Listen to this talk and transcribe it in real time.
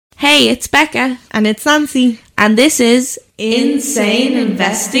Hey, it's Becca. And it's Nancy. And this is Insane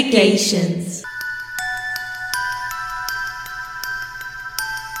Investigations.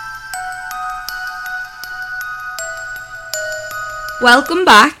 Welcome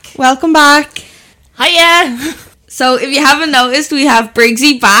back. Welcome back. Hiya. So if you haven't noticed, we have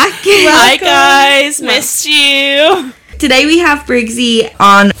Briggsy back. Hi guys, missed you. Today we have Briggsy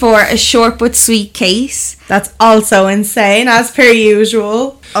on for a short but sweet case. That's also insane, as per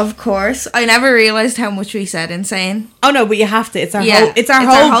usual. Of course. I never realised how much we said insane. Oh no, but you have to. It's our It's our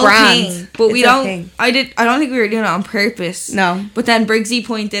whole brand. Thing. But it's we don't. I don't think we were doing it on purpose. No. But then Briggsy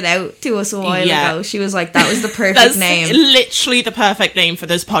pointed out to us a while ago. She was like, "That was the perfect That's name." literally the perfect name for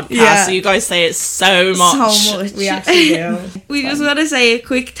this podcast. Yeah. So you guys say it so much. So much. We actually do. We just want to say a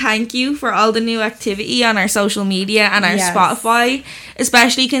quick thank you for all the new activity on our social media and our Spotify,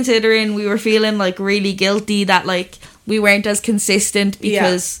 especially considering we were feeling like really guilty that like we weren't as consistent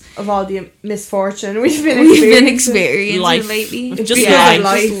because of all the misfortune we've been experiencing Life. lately. Just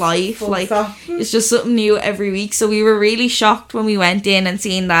Life. Like it's just something new every week. So we were really shocked when we went in and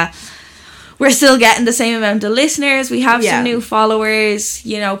seeing that we're still getting the same amount of listeners. We have some new followers.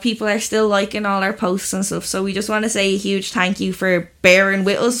 You know, people are still liking all our posts and stuff. So we just want to say a huge thank you for bearing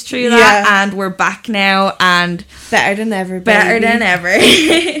with us through that. And we're back now and better than ever. Better than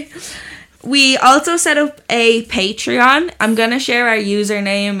ever. We also set up a Patreon. I'm going to share our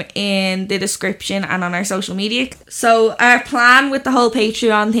username in the description and on our social media. So our plan with the whole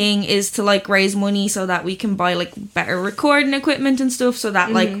Patreon thing is to like raise money so that we can buy like better recording equipment and stuff so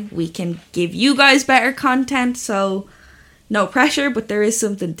that like we can give you guys better content. So no pressure, but there is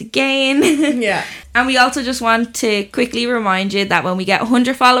something to gain. Yeah. And we also just want to quickly remind you that when we get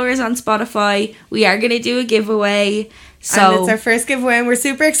 100 followers on Spotify, we are going to do a giveaway. So and it's our first giveaway and we're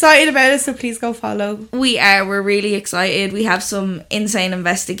super excited about it, so please go follow. We're really excited. We have some Insane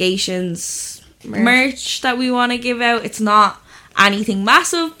Investigations merch that we want to give out. It's not anything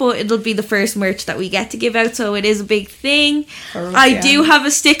massive, but it'll be the first merch that we get to give out, so it is a big thing. I do have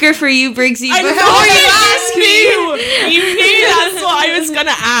a sticker for you, Briggsy. I know you knew that's what I was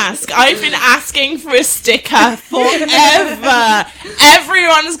gonna ask. I've been asking for a sticker forever.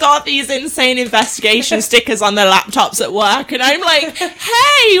 Everyone's got these Insane Investigation stickers on their laptops at work, and I'm like,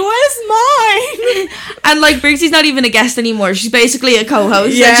 hey, where's mine? And like Briggsy's not even a guest anymore. She's basically a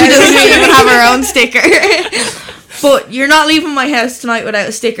co-host. Yeah. And she doesn't even have her own sticker. But you're not leaving my house tonight without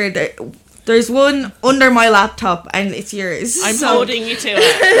a sticker. There's one under my laptop and it's yours. I'm holding you to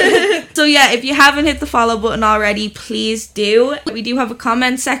it. So yeah, if you haven't hit the follow button already, please do. We do have a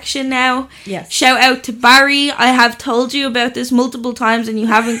comment section now. Yes. Shout out to Barry. I have told you about this multiple times and you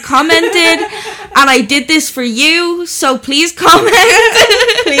haven't commented. And I did this for you, so please comment.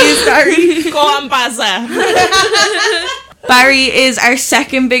 Please, Barry. Go on, Bazza. Barry is our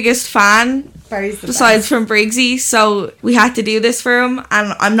second biggest fan. Besides from Briggsy, so we had to do this for him,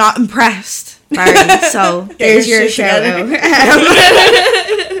 and I'm not impressed, Barry, so there's your shout out.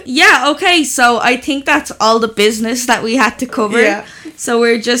 Yeah, okay, so I think that's all the business that we had to cover. Yeah. So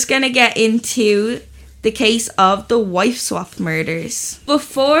we're just gonna get into the case of the wife swap murders.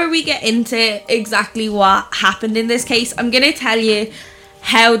 Before we get into exactly what happened in this case, I'm gonna tell you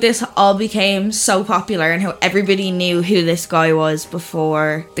how this all became so popular and how everybody knew who this guy was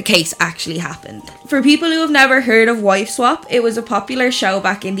before the case actually happened. For people who have never heard of Wife Swap, it was a popular show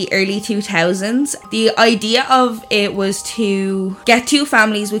back in the early 2000s. The idea of it was to get two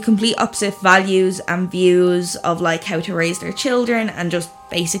families with complete opposite values and views of like how to raise their children and just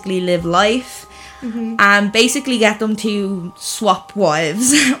basically live life. And basically get them to swap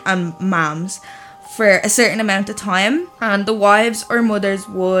wives and moms for a certain amount of time, and the wives or mothers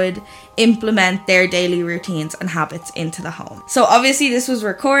would implement their daily routines and habits into the home. So obviously this was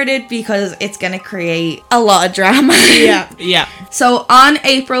recorded because it's going to create a lot of drama. Yeah. So on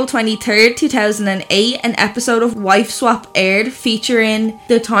April 23rd, 2008, an episode of Wife Swap aired featuring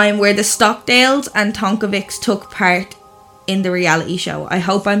the time where the Stockdales and Tonkovics took part in the reality show. I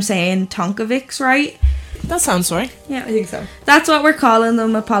hope I'm saying Tonkovics right. That sounds right. Yeah, I think so. That's what we're calling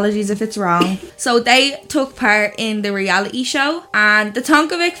them. Apologies if it's wrong. So they took part in the reality show, and the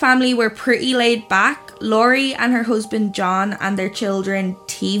Tonkovic family were pretty laid back. Laurie and her husband John and their children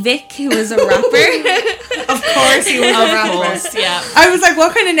T-Vic, who was a rapper. Of course he was a rapper. Of course, yeah. I was like,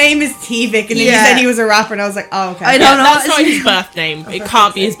 what kind of name is T-Vic? And then you said he was a rapper, and I was like, oh, okay. I don't know. That's not his birth name. It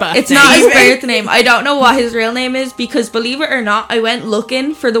can't be his birth name. It's not his birth name. I don't know what his real name is because, believe it or not, I went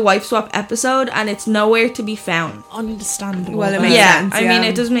looking for the Wife Swap episode and it's nowhere to be found. Understandable. Well, it makes sense. I mean,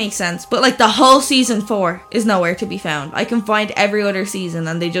 it does make sense. But like the whole season 4 is nowhere to be found. I can find every other season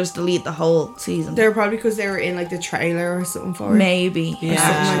and they just delete the whole season. They're probably because they were in like the trailer or something for it. Maybe. Yeah.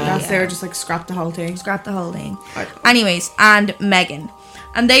 something like that. Yeah. So they were just like scrap the whole thing. Scrap the whole thing. I- Anyways, and Megan.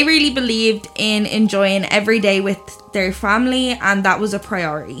 And they really believed in enjoying every day with their family, and that was a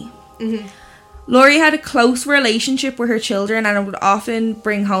priority. Laurie had a close relationship with her children and would often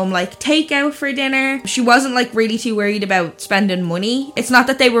bring home like takeout for dinner. She wasn't like really too worried about spending money. It's not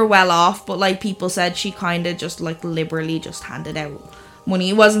that they were well off, but like people said she kind of just like liberally just handed out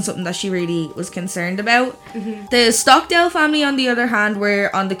money. It wasn't something that she really was concerned about. The Stockdale family, on the other hand, were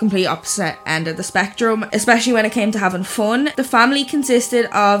on the complete opposite end of the spectrum, especially when it came to having fun. The family consisted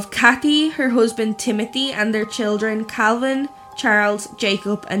of Kathy, her husband Timothy, and their children Calvin, Charles,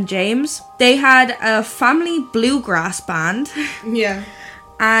 Jacob, and James. They had a family bluegrass band. Yeah.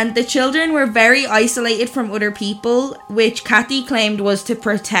 And the children were very isolated from other people, which Kathy claimed was to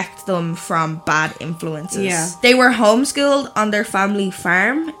protect them from bad influences. Yeah. They were homeschooled on their family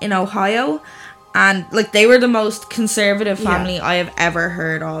farm in Ohio. And like they were the most conservative family I have ever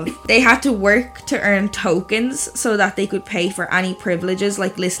heard of. They had to work to earn tokens so that they could pay for any privileges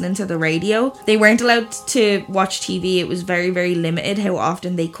like listening to the radio. They weren't allowed to watch TV. It was very, very limited how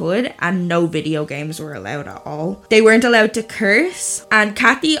often they could, and no video games were allowed at all. They weren't allowed to curse. And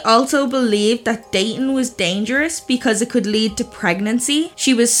Kathy also believed that dating was dangerous because it could lead to pregnancy.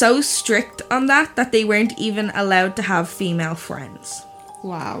 She was so strict on that they weren't even allowed to have female friends.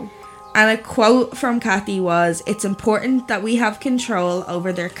 Wow. And a quote from Kathy was, "It's important that we have control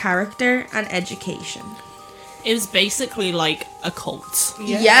over their character and education." It was basically like a cult.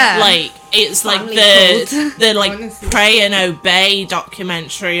 Yeah. Like it's Family like cult. the like Honestly. Pray and Obey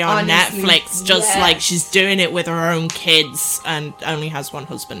documentary on Honestly. Netflix. Just Yeah. like she's doing it with her own kids and only has one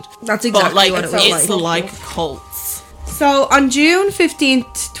husband. That's exactly But like what it was it's like. like cults. So on June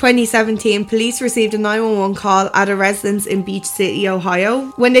 15th, 2017, police received a 911 call at a residence in Beach City, Ohio.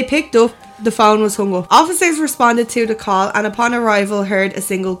 When they picked up, the phone was hung up. Officers responded to the call and upon arrival heard a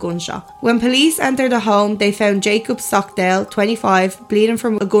single gunshot. When police entered the home, they found Jacob Stockdale, 25, bleeding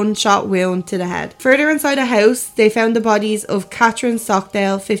from a gunshot wound to the head. Further inside the house, they found the bodies of Catherine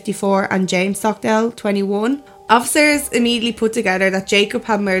Stockdale, 54, and James Stockdale, 21. Officers immediately put together that Jacob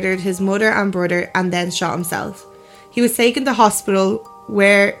had murdered his mother and brother and then shot himself. He was taken to hospital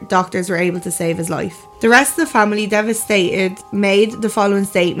where doctors were able to save his life. The rest of the family, devastated, made the following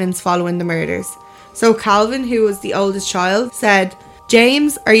statements following the murders. So Calvin, who was the oldest child, said,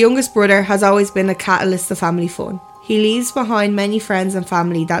 "James, our youngest brother, has always been a catalyst of family fun. He leaves behind many friends and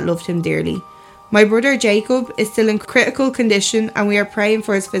family that loved him dearly. My brother Jacob is still in critical condition and we are praying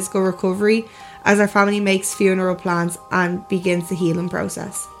for his physical recovery as our family makes funeral plans and begins the healing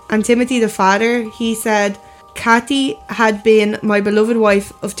process." And Timothy, the father, he said, "Kathy had been my beloved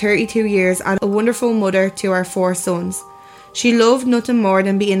wife of 32 years and a wonderful mother to our 4 sons. She loved nothing more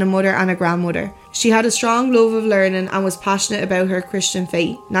than being a mother and a grandmother. She had a strong love of learning and was passionate about her Christian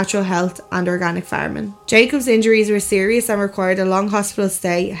faith, natural health and organic farming." Jacob's injuries were serious and required a long hospital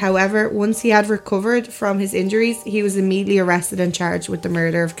stay. However, once he had recovered from his injuries, he was immediately arrested and charged with the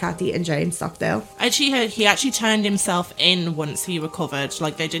murder of Kathy and James Stockdale. He actually turned himself in once he recovered.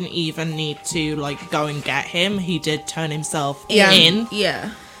 Like they didn't even need to like go and get him. He did turn himself in.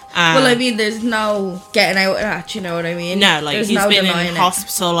 Yeah. Well, I mean, there's no getting out of that, you know what I mean? No, like There's he's no been denying in it.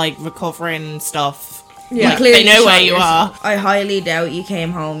 hospital, like recovering and stuff. Yeah. Like, Clearly they know shot where you yourself. are. I highly doubt you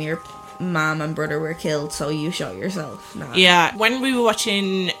came home, your mom and brother were killed, so you shot yourself. Nah. Yeah, when we were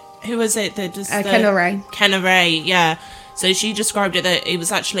watching, who was it? Kenna Ray. Kenna Ray, yeah. So she described it that it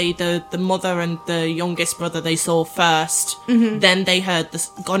was actually the mother and the youngest brother they saw 1st. Mm-hmm. Then they heard the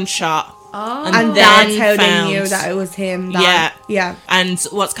gunshot. Oh. And then that's how found- they knew that it was him. Yeah. Yeah. And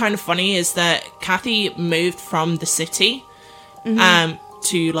what's kind of funny is that Kathy moved from the city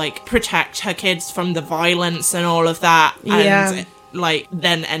to like protect her kids from the violence and all of that. Yeah. And like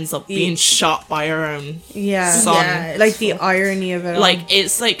then ends up being shot by her own Yeah. son. Yeah, it's Like the irony of it. all. Like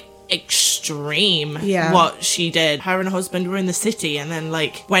it's like extreme Yeah. what she did. Her and her husband were in the city and then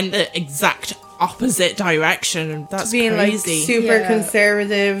like went the exact opposite direction, and that's being crazy. like super Yeah.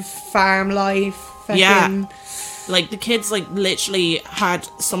 conservative farm life. Fucking, Yeah. Like the kids like literally had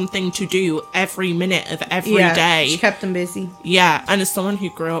something to do every minute of every day. She kept them busy. Yeah, and as someone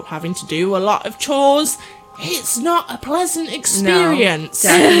who grew up having to do a lot of chores, it's not a pleasant experience.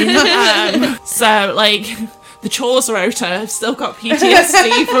 So like the chores rota, I've still got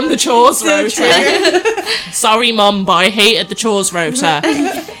PTSD from the chores rota. Sorry mum, but I hated the chores rota.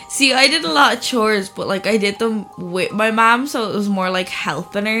 See, I did a lot of chores, but like I did them with my mom, so it was more like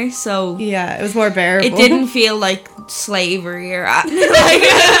helping her. So Yeah, it was more bearable. it didn't feel like slavery or like,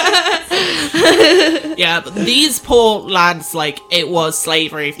 Yeah, but these poor lads, like, it was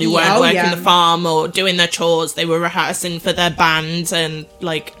slavery. If they weren't working the farm or doing their chores, they were rehearsing for their band and,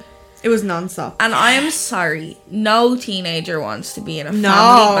 like... It was non-stop. And I am sorry, no teenager wants to be in a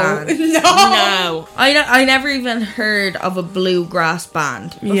family band. No. I never even heard of a bluegrass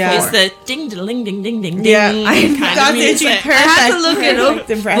band before. Yeah. It's the ding ding ding ding ding Yeah. ding kind of music. I had to look it up,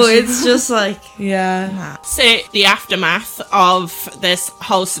 but it's just like... Yeah. So, the aftermath of this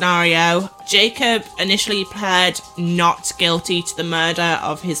whole scenario, Jacob initially pled not guilty to the murder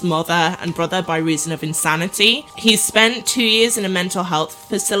of his mother and brother by reason of insanity. He spent 2 years in a mental health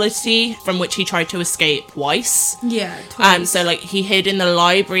facility from which he tried to escape twice. Yeah. So, like, he hid in the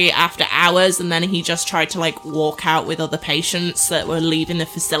library after hours, and then he just tried to, like, walk out with other patients that were leaving the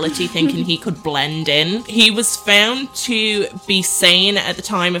facility thinking he could blend in. He was found to be sane at the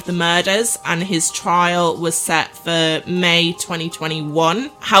time of the murders, and his trial was set for May 2021.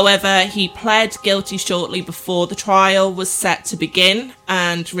 However, he pled guilty shortly before the trial was set to begin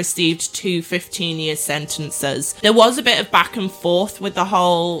and received 2 15-year sentences. There was a bit of back and forth with the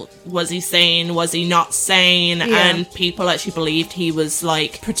whole, was he sane, was he not sane, and people actually believed he was,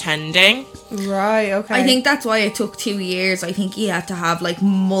 like, pretending. Right, okay. I think that's why it took 2 years. I think he had to have, like,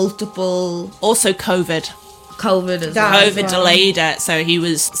 multiple... Also COVID. COVID as well. COVID delayed it, so he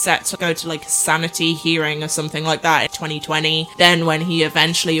was set to go to like a sanity hearing or something like that in 2020. Then when he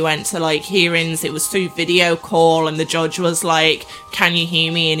eventually went to like hearings, it was through video call, and the judge was like, "Can you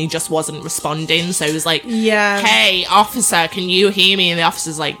hear me?" And he just wasn't responding. So he was like, "Hey, officer, can you hear me?" And the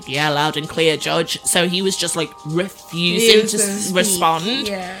officer's like, "Yeah, loud and clear, judge." So he was just like refusing to respond.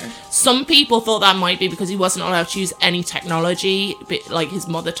 Yeah. Some people thought that might be because he wasn't allowed to use any technology, but like his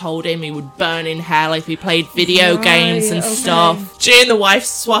mother told him he would burn in hell if he played video games and stuff. During the wife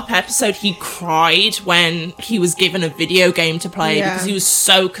swap episode, he cried when he was given a video game to play because he was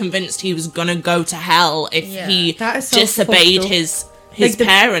so convinced he was gonna go to hell if he disobeyed his like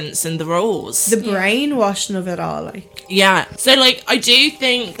parents and the rules. The brainwashing of it all, like. Yeah. So like I do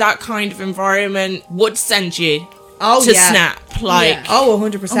think that kind of environment would send you to snap. Like, oh,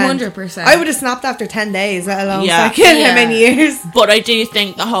 100%. 100%. I would have snapped after 10 days, let alone how many years. But I do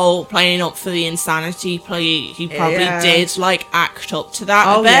think the whole playing up for the insanity plea, he probably did like act up to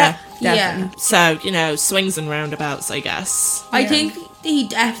that a bit. Yeah. So, you know, swings and roundabouts, I guess. I think he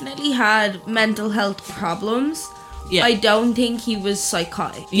definitely had mental health problems. Yeah. I don't think he was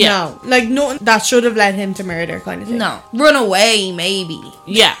psychotic. No, like nothing that should have led him to murder, kind of thing. No. Run away, maybe.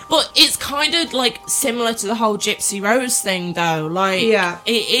 Yeah. But it's kind of like similar to the whole Gypsy Rose thing, though. Like,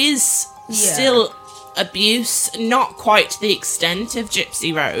 it is still abuse, not quite to the extent of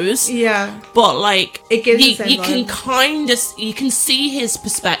Gypsy Rose. Yeah. But like, it gives you can kind of, you can see his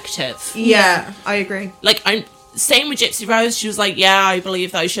perspective. Yeah, I agree. Like, same with Gypsy Rose. She was like, yeah, I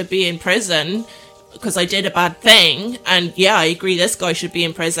believe that I should be in prison because I did a bad thing, and yeah, I agree this guy should be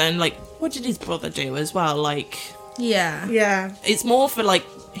in prison. Like, what did his brother do as well? Like, yeah, it's more for like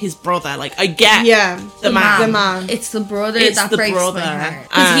his brother. Like, I get the man. It's the brother it's that the breaks brother. my heart,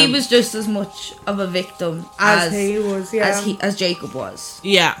 because he was just as much of a victim as he was, as Jacob was.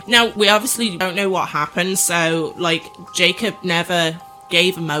 Yeah. Now we obviously don't know what happened, so like Jacob never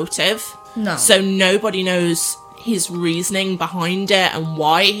gave a motive. No. So nobody knows his reasoning behind it and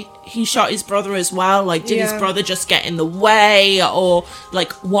why he shot his brother as well. Like, did his brother just get in the way, or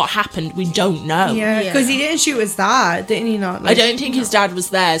like what happened? We don't know. Yeah, because he didn't shoot his dad, didn't he? Not. Like, I don't think his dad was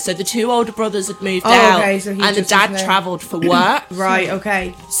there. So the two older brothers had moved out, okay, so and the dad travelled for work. Right.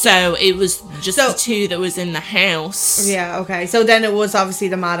 Okay. So it was just the two that was in the house. Yeah. Okay. So then it was obviously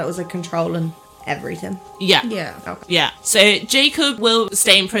the man that was like controlling everything. Yeah. Yeah. Okay. Yeah. So Jacob will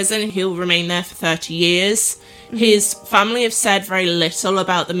stay in prison. He'll remain there for 30 years. His family have said very little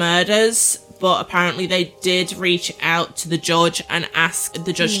about the murders, but apparently they did reach out to the judge and ask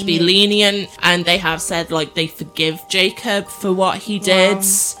the judge to be lenient, and they have said like they forgive Jacob for what he did.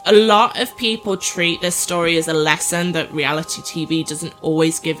 A lot of people treat this story as a lesson that reality TV doesn't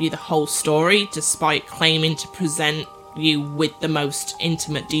always give you the whole story, despite claiming to present you with the most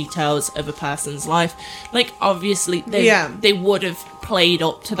intimate details of a person's life. Like, obviously they would have played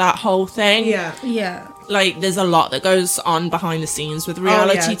up to that whole thing. Yeah. Like, there's a lot that goes on behind the scenes with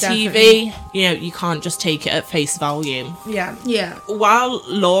reality TV. You know, you can't just take it at face value. Yeah. While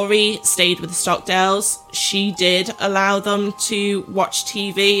Laurie stayed with the Stockdales, she did allow them to watch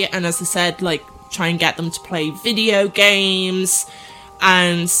TV, and as I said, like, try and get them to play video games.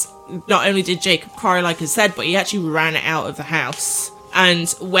 And not only did Jacob cry, like I said, but he actually ran out of the house. And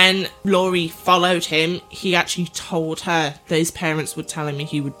when Laurie followed him, he actually told her that his parents would tell him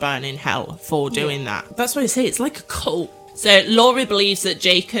he would burn in hell for doing that. That's what I say, it's like a cult. So Laura believes that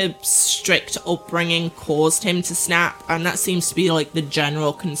Jacob's strict upbringing caused him to snap, and that seems to be like the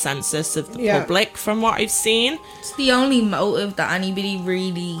general consensus of the public from what I've seen. It's the only motive that anybody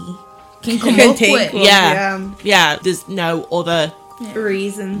really can come Can up think with. of. Yeah, there's no other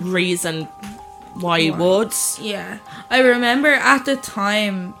reason why he would. Yeah. I remember at the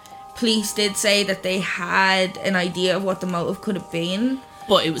time, police did say that they had an idea of what the motive could have been.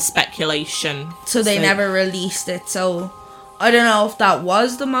 But it was speculation. So they never released it. So I don't know if that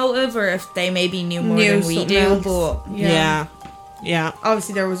was the motive or if they maybe knew more than we do. else. But Yeah.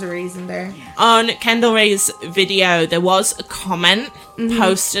 Obviously there was a reason there. On Kendall Ray's video, there was a comment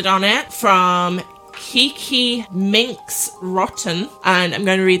posted on it from Kiki Minx Rotten, and I'm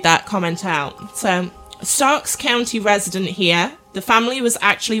going to read that comment out. So, Starks County resident here. The family was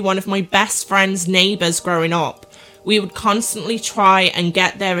actually one of my best friend's neighbours growing up. We would constantly try and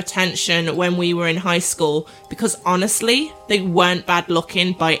get their attention when we were in high school because honestly, they weren't bad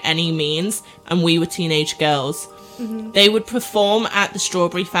looking by any means, and we were teenage girls. They would perform at the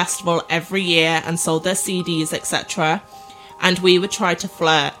Strawberry Festival every year and sold their CDs, etc. And we would try to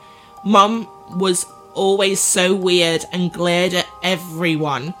flirt. Mum was always so weird and glared at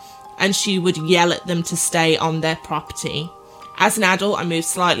everyone, and she would yell at them to stay on their property. As an adult, I moved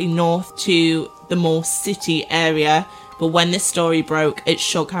slightly north to the more city area, but when this story broke, it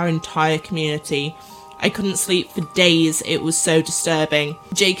shook our entire community. I couldn't sleep for days, it was so disturbing.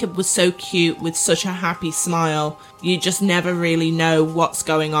 Jacob was so cute with such a happy smile. You just never really know what's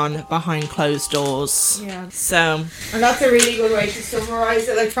going on behind closed doors. Yeah. So, And that's a really good way to summarise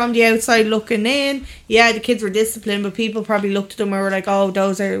it. Like, from the outside looking in, yeah, the kids were disciplined, but people probably looked at them and were like, oh,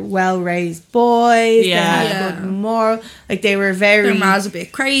 those are well-raised boys. Yeah. They had good moral. Like, they were very... their ma's a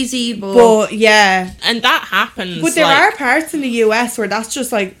bit crazy, But, yeah. and that happens. But there like, are parts in the US where that's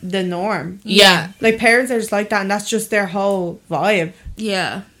just, like, the norm. Yeah. Like, parents are just like that, and that's just their whole vibe.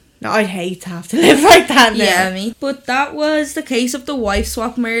 yeah. No, I'd hate to have to live like that now. Yeah, me. But that was the case of the wife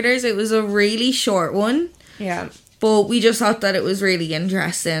swap murders. It was a really short one. Yeah. But we just thought that it was really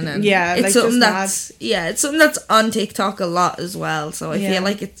interesting, and Yeah, it's like, something just that's it's something that's on TikTok a lot as well. So I Yeah. feel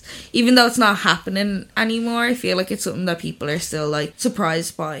like it's, even though it's not happening anymore, I feel like it's something that people are still like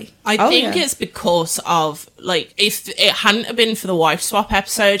surprised by. I Oh, think yeah. it's because of, like, if it hadn't have been for the wife swap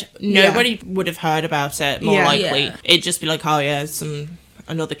episode, nobody would have heard about it, more Yeah. likely. Yeah. It'd just be like, oh yeah,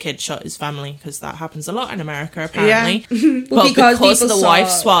 another kid shot his family, because that happens a lot in America, apparently. Well, But because because of people the saw- wife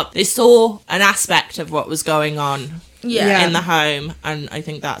swap, they saw an aspect of what was going on Yeah. in the home, and I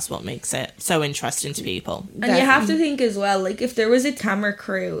think that's what makes it so interesting to people. And you have to think as well, like, if there was a camera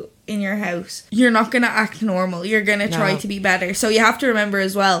crew in your house, you're not going to act normal. You're going to try No. to be better. So you have to remember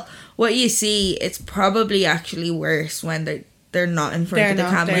as well, what you see, it's probably actually worse when they're not in front They're of the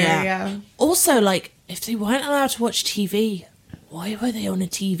not camera. there, Yeah. yeah. Also, like, if they weren't allowed to watch TV, why were they on a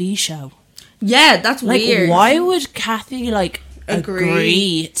TV show? Yeah, that's Like, weird. why would Kathy, like,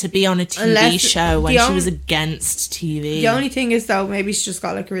 agree to be on a TV Unless show when the she was only- against TV? The only thing is, though, maybe she just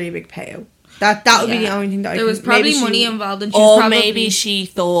got, like, a really big payout. That would be the Yeah. only thing that I There was can- probably maybe she- money involved, and she Or was probably, maybe she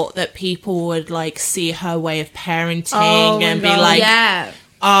thought that people would, like, see her way of parenting Oh my and be God. like,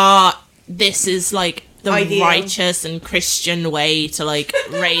 yeah, this is, like, the Ideal. righteous and Christian way to, like,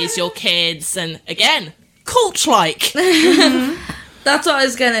 raise your kids. And, again, cult-like. that's what I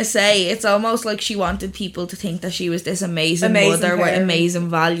was gonna say. It's almost like she wanted people to think that she was this amazing mother with parent. amazing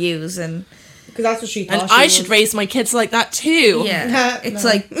values, and Because that's what she thought. And she I was. should raise my kids like that, too. yeah, No. it's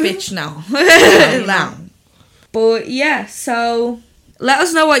like, bitch, no. No. But yeah, so let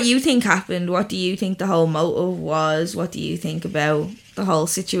us know what you think happened. What do you think the whole motive was? What do you think about the whole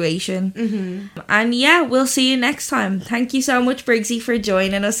situation? And yeah, we'll see you next time. Thank you so much, Briggsy, for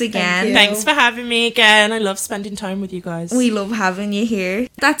joining us again. you. Thanks for having me again. I love spending time with you guys. We love having you here.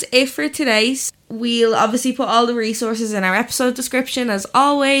 That's it for today. We'll obviously put all the resources in our episode description as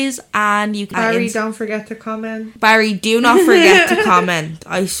always, and you can Barry, don't forget to comment. Barry, do not forget to comment.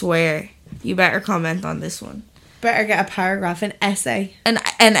 I swear, you better comment on this one. Better get a paragraph, an essay. An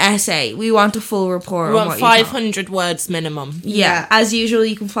essay. We want a full report. We on want what you thought. 500 words minimum. Yeah. As usual,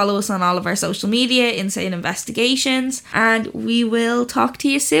 you can follow us on all of our social media, Insane Investigations, and we will talk to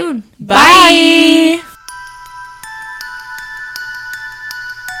you soon. Bye.